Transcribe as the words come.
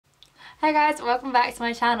Hey guys, welcome back to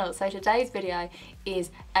my channel. So today's video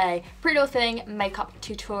is a Pretty Little Thing makeup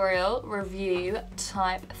tutorial review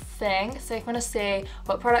type thing. So if you want to see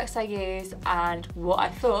what products I use and what I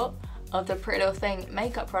thought of the Pretty Little Thing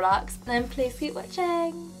makeup products, then please keep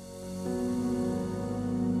watching.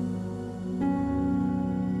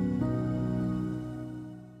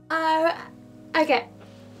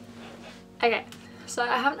 Okay, so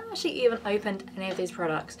I haven't actually even opened any of these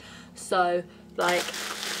products. So like,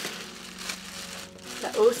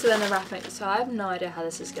 they're also in the wrapping, so I have no idea how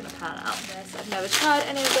this is going to pan out. I've never tried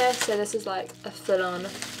any of this, so this is like a full-on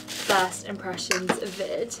first impressions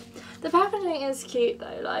vid. The packaging is cute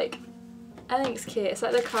though, like, I think it's cute. It's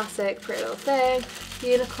like the classic Pretty Little Thing,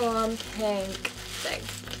 unicorn pink thing,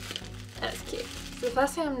 and it's cute. So the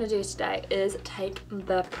first thing I'm going to do today is take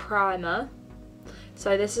the primer.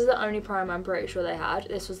 So this is the only primer I'm pretty sure they had.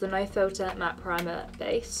 This was the No Filter Matte Primer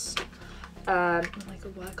Base. Oh my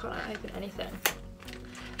god, why can't I open anything?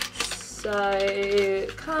 So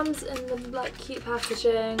it comes in the like cute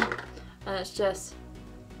packaging, and it's just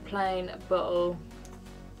plain bottle,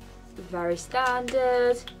 very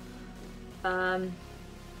standard. Yeah,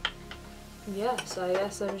 so I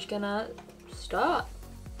guess I'm just gonna start.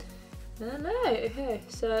 I don't know. Okay,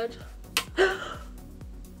 so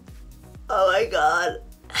oh my god.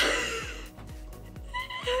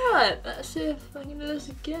 Alright, let's see if I can do this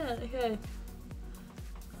again. Okay.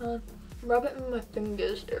 Rub it with my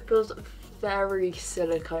fingers. It feels very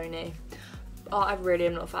silicone-y. Oh, I really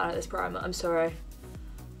am not a fan of this primer. I'm sorry.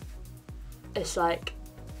 It's like,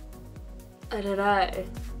 I don't know.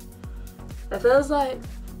 It feels like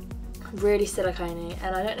really silicone-y,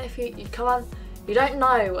 and I don't know if you don't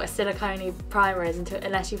know what a silicone primer is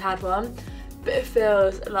unless you've had one. But it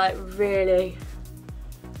feels like really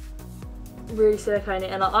silicone-y,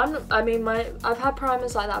 and I've had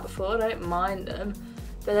primers like that before. I don't mind them.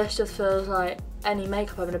 But this just feels like any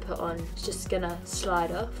makeup I'm going to put on is just going to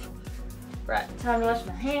slide off. Right, time to wash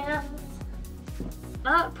my hands.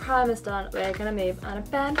 Now that primer's done, we're going to move on a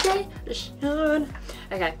foundation.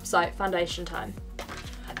 Okay, so foundation time.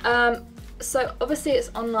 So obviously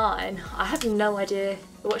it's online. I have no idea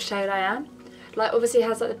what shade I am. Like obviously it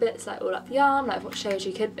has like the bits like all up the arm, like what shade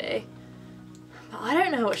you could be. But I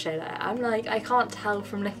don't know what shade I am. Like I can't tell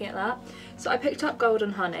from looking at that. So I picked up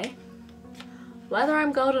Golden Honey. Whether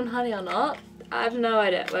I'm Golden Honey or not, I have no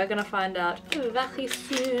idea. We're gonna find out very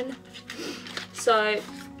soon. So,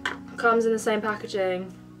 comes in the same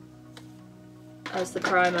packaging as the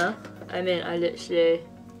primer. I mean, I don't think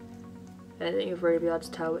you'll really be able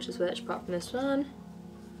to tell which is which, apart from this one.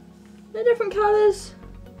 They're different colours.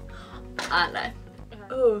 I don't know.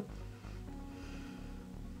 Oh.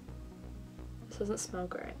 This doesn't smell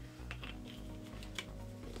great.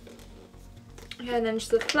 Okay, and then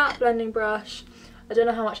just a flat blending brush. I don't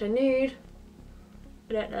know how much I need.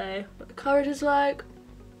 I don't know what the coverage is like.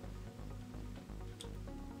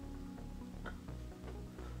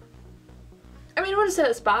 I mean, I wouldn't say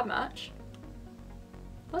it's a bad match.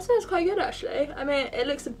 I'd say it's quite good actually. I mean, it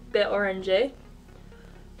looks a bit orangey,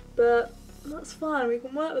 but that's fine. We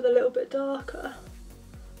can work with a little bit darker.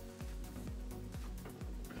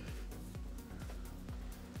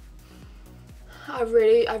 I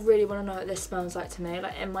really want to know what this smells like to me.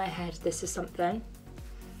 Like in my head, this is something.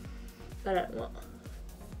 I don't know what.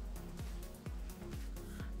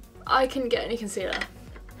 I couldn't get any concealer.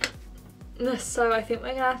 So I think we're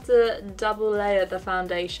gonna have to double layer the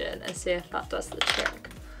foundation and see if that does the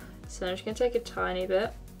trick. So I'm just gonna take a tiny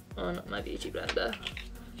bit on my beauty blender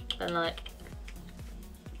and like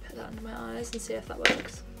put that under my eyes and see if that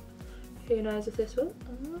works. Who knows if this will?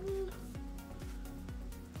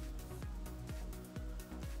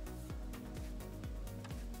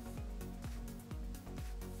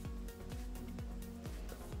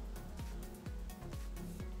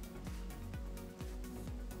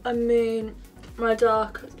 I mean, my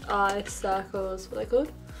dark eye circles, what are they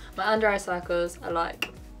called? My under eye circles are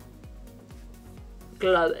like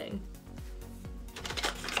glowing.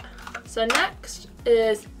 So next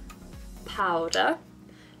is powder.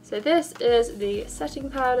 So this is the setting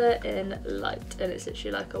powder in light, and it's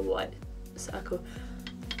literally like a white circle.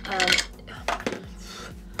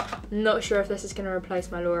 Not sure if this is going to replace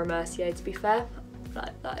my Laura Mercier, to be fair.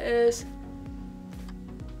 Like that is.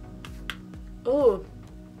 Oh.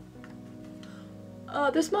 Oh,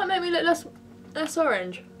 this might make me look less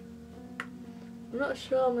orange. I'm not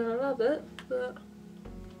sure I'm gonna love it, but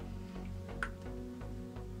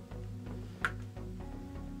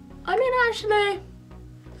I mean actually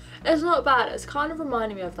it's not bad. It's kind of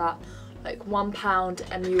reminding me of that like £1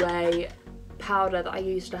 MUA powder that I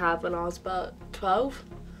used to have when I was about 12.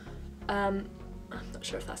 not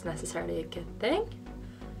sure if that's necessarily a good thing,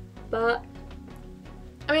 but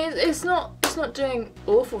I mean, it's not doing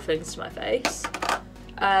awful things to my face.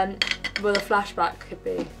 Well, the flashback could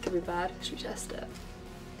be bad. Should we test it?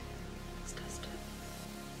 Let's test it.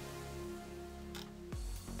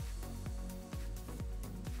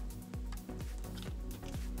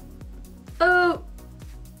 Oh,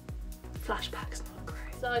 flashback's not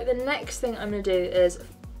great. So the next thing I'm gonna do is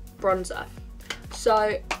bronzer.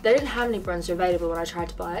 So they didn't have any bronzer available when I tried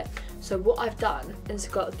to buy it. So what I've done is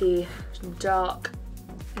got the dark,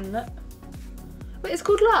 no, wait, it's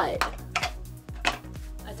called light.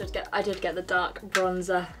 I did get the dark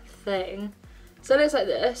bronzer thing. So it looks like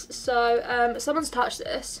this. So someone's touched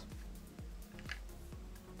this.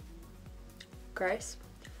 Grace.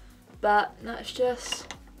 But let's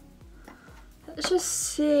just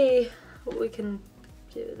see what we can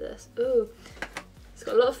do with this. Ooh, it's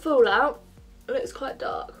got a lot of fallout. It looks quite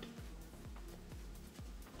dark.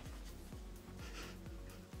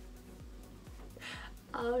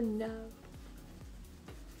 Oh no.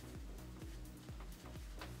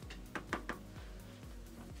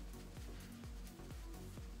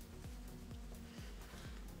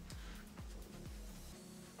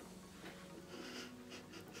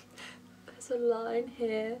 There's a line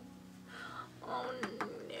here. Oh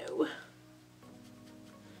no.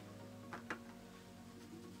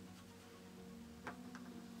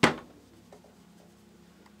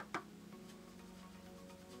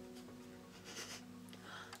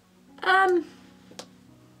 I'm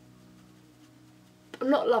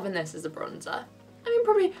not loving this as a bronzer. I mean,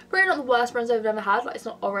 probably not the worst bronzer I've ever had. Like, it's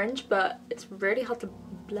not orange, but it's really hard to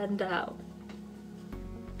blend out.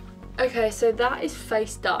 Okay, so that is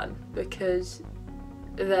face done because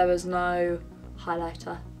there was no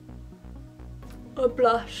highlighter or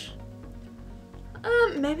blush.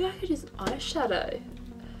 Maybe I could use eyeshadow.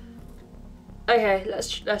 Okay,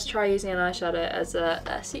 let's try using an eyeshadow as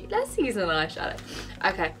let's use an eyeshadow.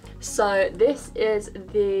 Okay, so this is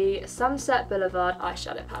the Sunset Boulevard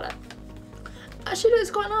eyeshadow palette. Actually,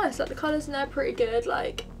 looks quite nice. Like, the colours in there are pretty good.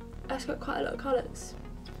 Like, it's got quite a lot of colours.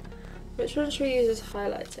 Which one should we use as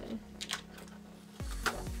highlighting?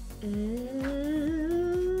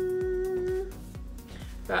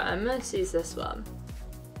 Right, I'm gonna use this one.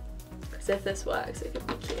 Because if this works, it could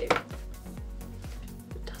be cute. If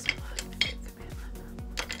it doesn't work, it could be a nightmare.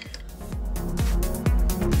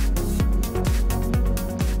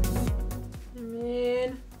 I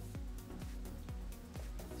mean,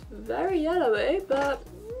 it's very yellowy, but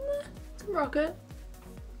it's a rocket.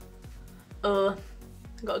 Oh,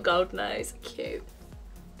 got a gold nose, cute.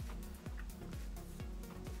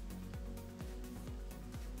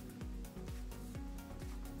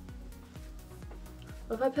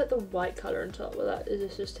 If I put the white colour on top, well, is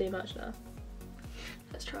this just too much now?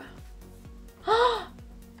 Let's try.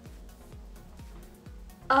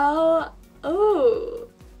 Oh,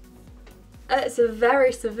 it's a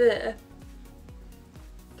very severe.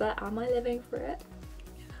 But am I living for it?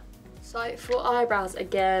 Yeah. So for eyebrows,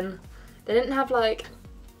 again, they didn't have like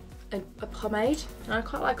a pomade, and I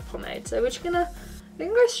quite like a pomade, so we're just gonna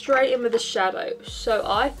go straight in with the shadow. So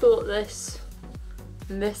I thought this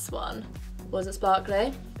one wasn't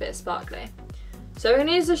sparkly, but it's sparkly. So we're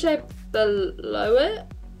gonna use the shade below it,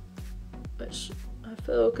 which I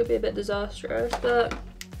feel could be a bit disastrous, but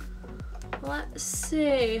let's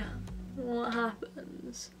see what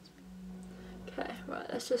happens. Okay, right,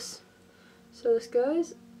 let's just, so this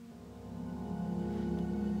goes.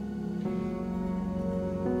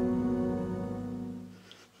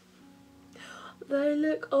 They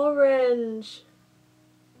look orange.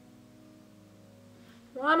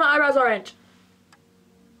 Why are my eyebrows orange?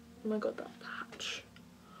 Oh my god, that patch.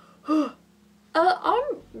 I'm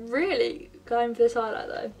really going for this highlight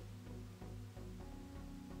though.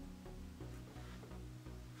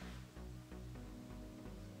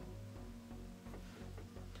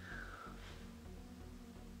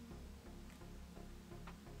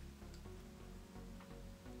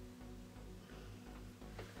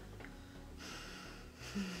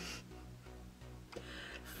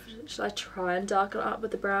 Should I try and darken it up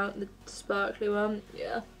with the brown, the sparkly one?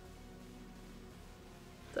 Yeah.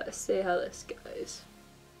 Let's see how this goes.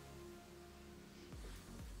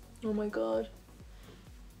 Oh my god.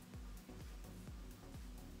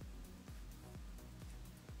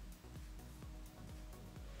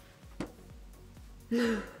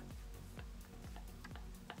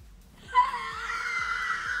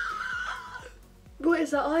 What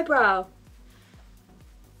is that eyebrow?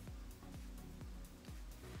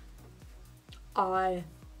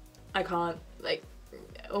 I can't, like,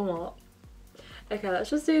 or what? Okay, let's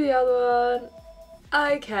just do the other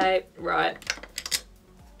one. Okay, right.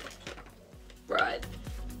 Right.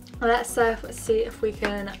 Let's see if we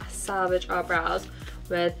can salvage our brows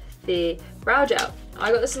with the brow gel.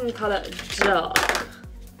 I got this in the colour Dark.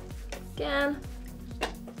 Again,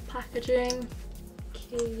 packaging,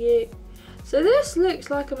 cute. So this looks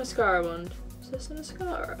like a mascara wand. Is this a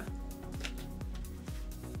mascara?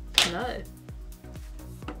 No.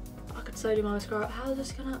 I could so do my mascara. How is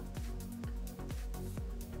this gonna...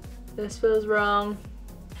 This feels wrong.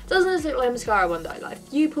 Doesn't this look like a mascara wand though? Like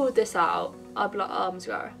if you pulled this out, I'd be like, oh,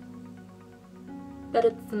 mascara.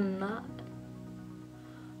 Better than that.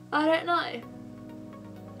 I don't know.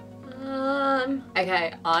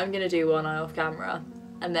 Okay, I'm gonna do one eye off camera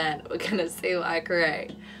and then we're gonna see what I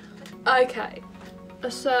create. Okay,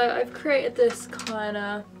 so I've created this kind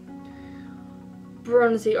of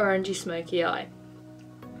bronzy, orangey, smoky eye.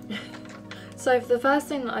 So for the first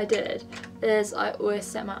thing that I did is I always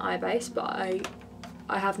set my eye base, but I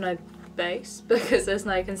have no base because there's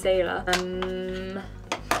no concealer.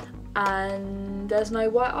 And there's no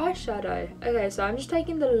white eyeshadow. Okay, so I'm just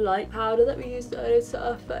taking the light powder that we used earlier to set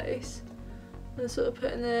our face and sort of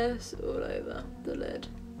putting this all over the lid.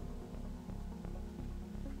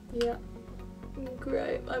 Yeah,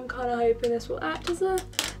 great. I'm kind of hoping this will act as a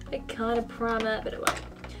kind of primer, but it won't.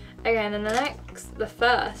 Okay, and then the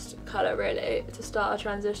first colour really to start our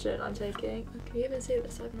transition I'm taking. Can you even see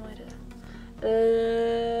this? I have no idea.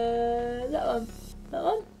 That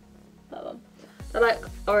one. They're like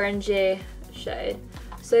orangey shade.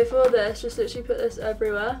 So for this, just literally put this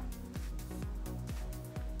everywhere.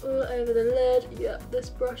 All over the lid. Yeah, this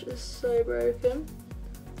brush is so broken.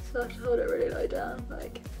 So I have to hold it really low down,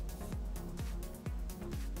 like.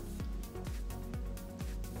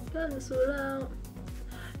 Blend this all out.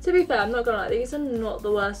 To be fair, I'm not gonna lie, these are not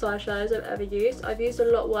the worst eyeshadows I've ever used. I've used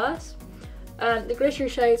a lot worse. The glittery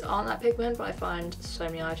shades aren't that pigmented, but I find so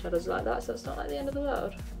many eyeshadows like that, so it's not like the end of the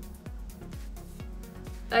world.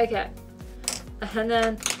 Okay, and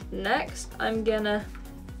then next I'm gonna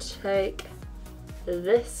take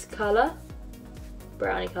this colour,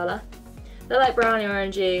 brownie colour. They're like brownie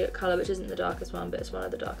orangey colour, which isn't the darkest one, but it's one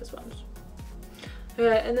of the darkest ones.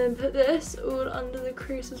 Okay, and then put this all under the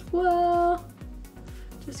crease as well.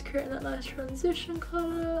 Just creating that nice transition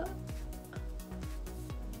colour.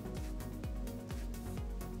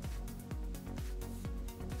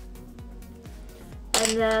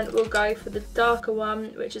 And then we'll go for the darker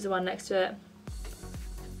one, which is the one next to it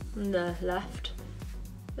on the left.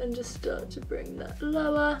 And just start to bring that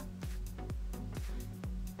lower.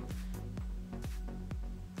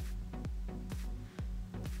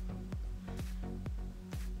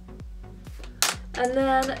 And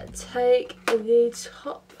then take the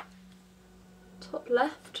top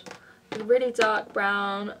left, a really dark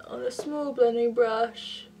brown on a small blending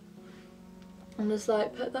brush. And just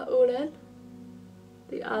like put that all in.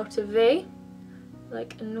 The outer V,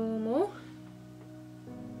 like normal.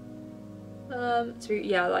 So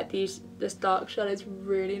yeah, like this dark shadow is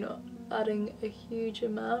really not adding a huge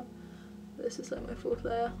amount. This is like my fourth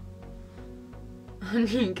layer. And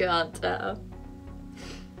you can't tell.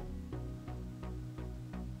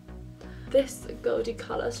 This goldy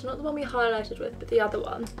colour, so not the one we highlighted with, but the other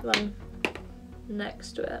one, the one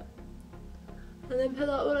next to it. And then put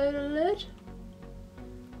that all over the lid.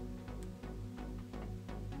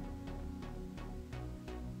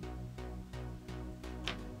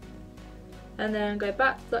 And then go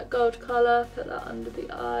back to that gold colour, put that under the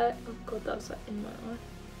eye. Oh god, that was like in my eye.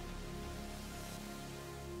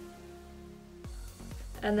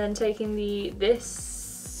 And then taking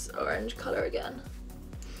this orange colour again.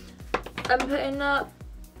 And putting that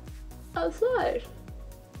outside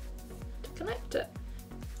to connect it.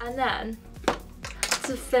 And then,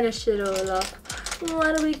 to finish it all off,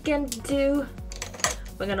 what are we gonna do?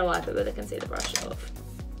 We're gonna wipe it with a concealer brush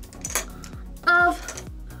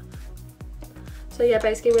So yeah,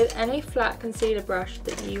 basically with any flat concealer brush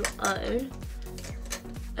that you own,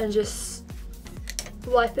 and just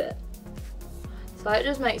wipe it. So it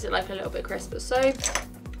just makes it like a little bit crisper. So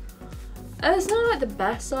it's not like the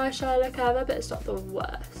best eyeshadow look ever, but it's not the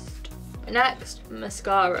worst. Next,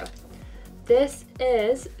 mascara. This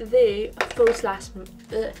is the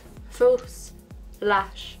False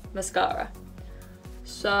Lash Mascara.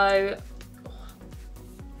 So,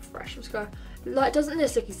 fresh mascara. Like, doesn't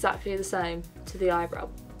this look exactly the same to the eyebrow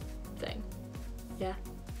thing? Yeah,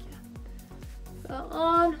 yeah. Put that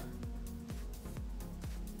on.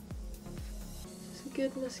 It's a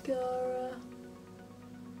good mascara.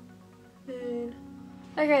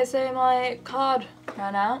 Okay, so my card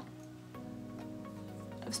ran out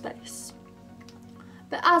of space.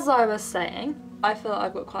 But as I was saying, I feel like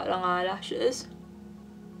I've got quite long eyelashes.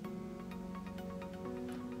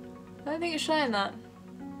 don't think it's showing that.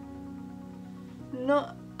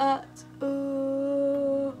 Not at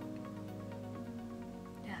all.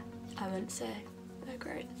 Yeah, I wouldn't say they're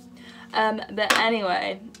great. But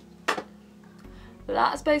anyway,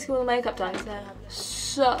 that's basically all the makeup done.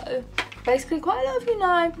 So basically quite a lot of you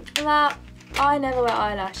know that I never wear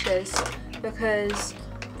eyelashes because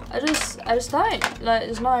I just don't. Like,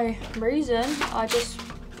 there's no reason. I just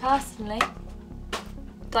personally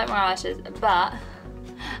don't wear eyelashes, but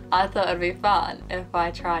I thought it'd be fun if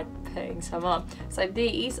I tried putting some on. So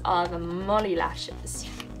these are the MOLLIE lashes.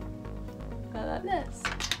 Go like this.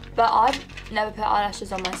 But I've never put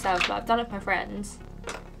eyelashes on myself. Like, I've done it with my friends,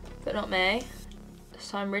 but not me.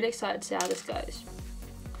 So I'm really excited to see how this goes.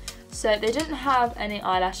 So they didn't have any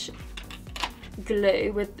eyelash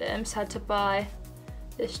glue with them, so I had to buy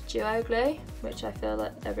this duo glue, which I feel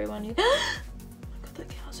like everyone uses. Oh my god, that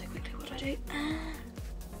came out so quickly. What do I do?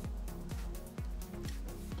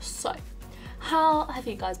 So, how have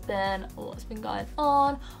you guys been? What's been going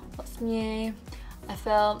on? What's new? I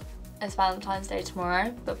feel it's Valentine's Day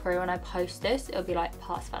tomorrow, but probably when I post this, it'll be like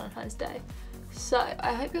past Valentine's Day. So,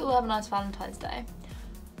 I hope you all have a nice Valentine's Day.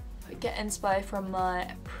 Get inspo from my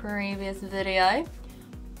previous video.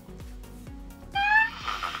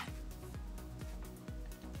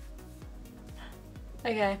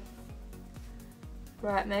 Okay.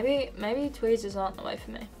 Right, maybe tweezers aren't the way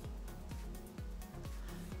for me.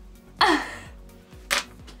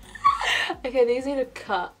 Okay, these need a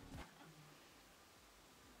cut.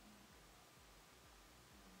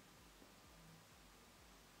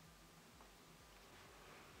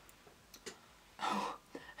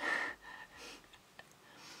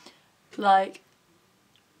 Like,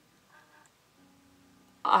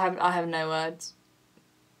 I have no words.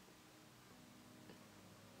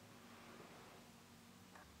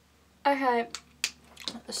 Okay,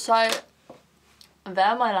 so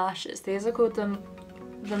they're my lashes. These are called the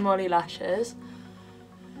MOLLIE lashes.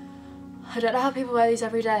 I don't know how people wear these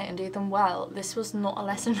every day and do them well. This was not a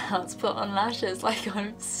lesson how to put on lashes. Like,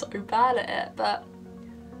 I'm so bad at it, but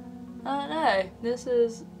I don't know. This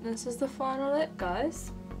is the final look,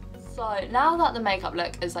 guys. So now that the makeup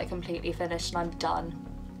look is like completely finished and I'm done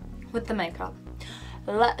with the makeup,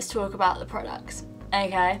 let's talk about the products.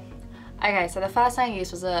 Okay, so the first thing I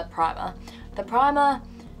used was a primer. The primer,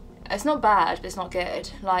 it's not bad, but it's not good.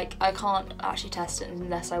 Like, I can't actually test it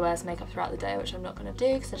unless I wear some makeup throughout the day, which I'm not going to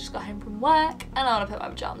do because I just got home from work and I want to put my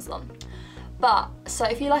pajamas on. But, so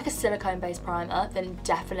if you like a silicone based primer, then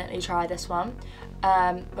definitely try this one,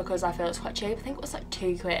 because I feel it's quite cheap. I think it was like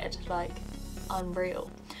 £2, like unreal.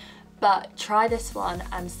 But try this one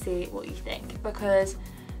and see what you think, because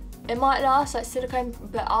it might last like silicone,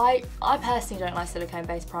 but I personally don't like silicone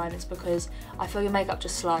based primers because I feel your makeup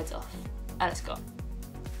just slides off and it's gone.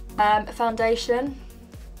 Foundation,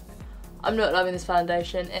 I'm not loving this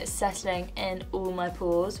foundation. It's settling in all my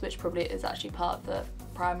pores, which probably is actually part of the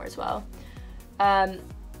primer as well.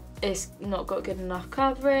 It's not got good enough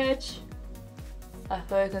coverage. I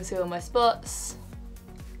feel I can see all my spots.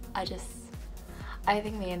 I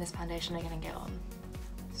think me and this foundation are gonna get on.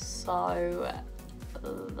 So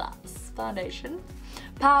that's foundation.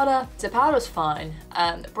 Powder, so powder's fine.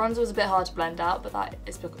 Bronzer was a bit hard to blend out, but that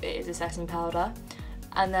is because it is a setting powder.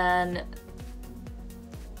 And then,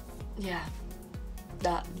 yeah,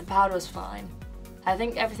 the powder was fine. I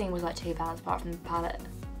think everything was like £2 apart from the palette.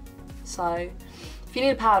 So if you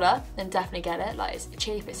need a powder, then definitely get it. Like, it's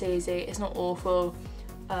cheap, it's easy, it's not awful.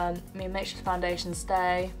 I mean, makes your foundation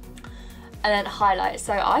stay. And then highlights.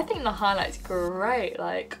 So I think the highlight's great.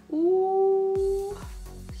 Like, ooh,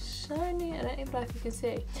 shiny. I don't even know if you can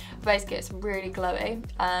see. Basically, it's really glowy.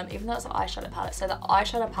 Even though it's an eyeshadow palette. So the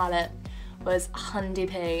eyeshadow palette was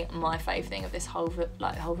 100p, my fave thing of this whole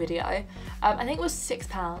video. I think it was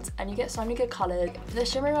 £6, and you get so many good colours. The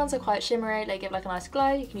shimmery ones are quite shimmery. They give like a nice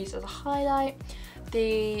glow. You can use it as a highlight.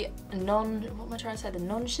 The non-shimmery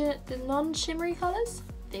colours.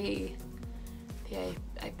 The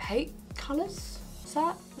opaque colours, is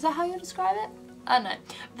that how you describe it? I don't know.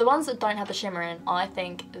 The ones that don't have the shimmer in, I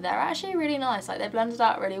think they're actually really nice. Like, they blended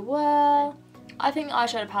out really well. I think the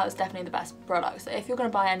eyeshadow palette is definitely the best product. So if you're going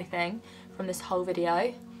to buy anything from this whole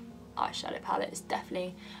video, eyeshadow palette is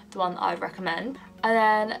definitely the one that I'd recommend. And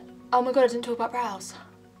then, oh my god, I didn't talk about brows.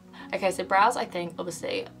 Okay, so brows, I think,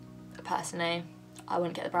 obviously, personally, I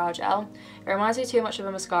wouldn't get the brow gel. It reminds me too much of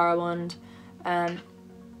a mascara wand.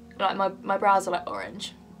 Like, my brows are like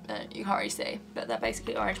orange. You can't really see, but they're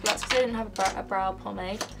basically orange. But that's because I didn't have a brow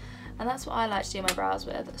pomade, and that's what I like to do my brows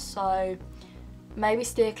with. So maybe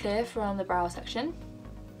steer clear from the brow section,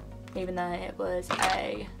 even though it was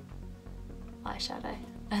a eyeshadow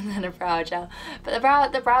and then a brow gel. But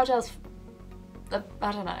the brow gel's,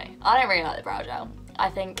 I don't know. I don't really like the brow gel. I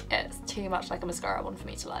think it's too much like a mascara one for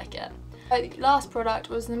me to like it. The last product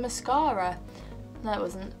was the mascara. No, it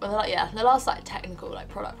wasn't. Well, yeah, the last like technical like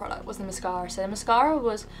product was the mascara. So the mascara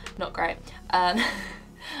was not great.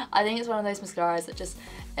 I think it's one of those mascaras that just,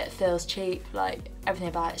 it feels cheap. Like everything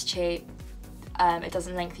about it is cheap. It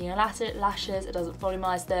doesn't lengthen your lashes. It doesn't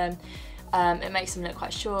volumize them. It makes them look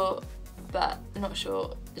quite short, but not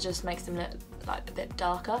short. It just makes them look like a bit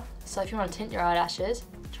darker. So if you want to tint your eyelashes,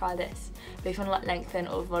 try this. But if you want to like lengthen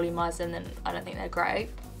or volumize them, then I don't think they're great.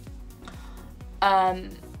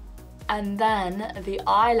 And then the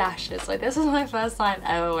eyelashes. Like this was my first time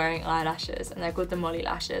ever wearing eyelashes, and they're called the MOLLIE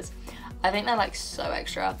lashes. I think they're like so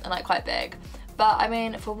extra and like quite big. But I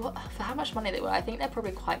mean, for how much money they were, I think they're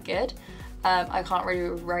probably quite good. I can't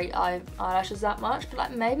really rate eyelashes that much, but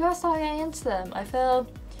like maybe I'll start getting into them. I feel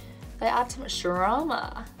they add too much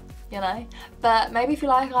drama, you know? But maybe if you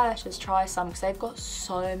like eyelashes, try some, because they've got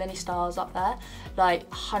so many styles up there,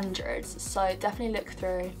 like hundreds. So definitely look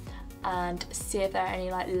through and see if there are any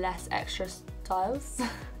like less extra styles.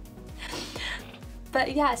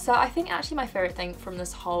 But yeah, so I think actually my favourite thing from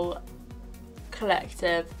this whole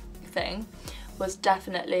collective thing was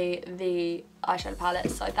definitely the eyeshadow palette.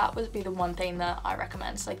 So that would be the one thing that I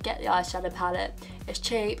recommend. So get the eyeshadow palette. It's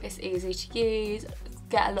cheap, it's easy to use,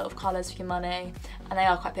 get a lot of colours for your money, and they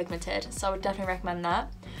are quite pigmented, so I would definitely recommend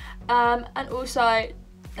that. And also,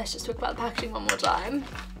 let's just talk about the packaging one more time.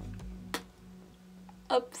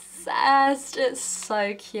 Obsessed, it's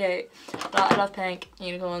so cute. Like, I love pink,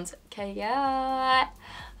 unicorns, okay, yeah.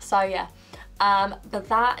 So yeah, but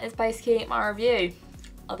that is basically my review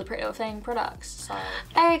of the Pretty Little Thing products. So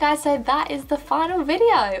hey guys, so that is the final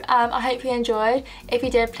video. I hope you enjoyed. If you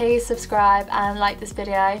did, please subscribe and like this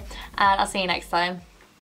video, and I'll see you next time.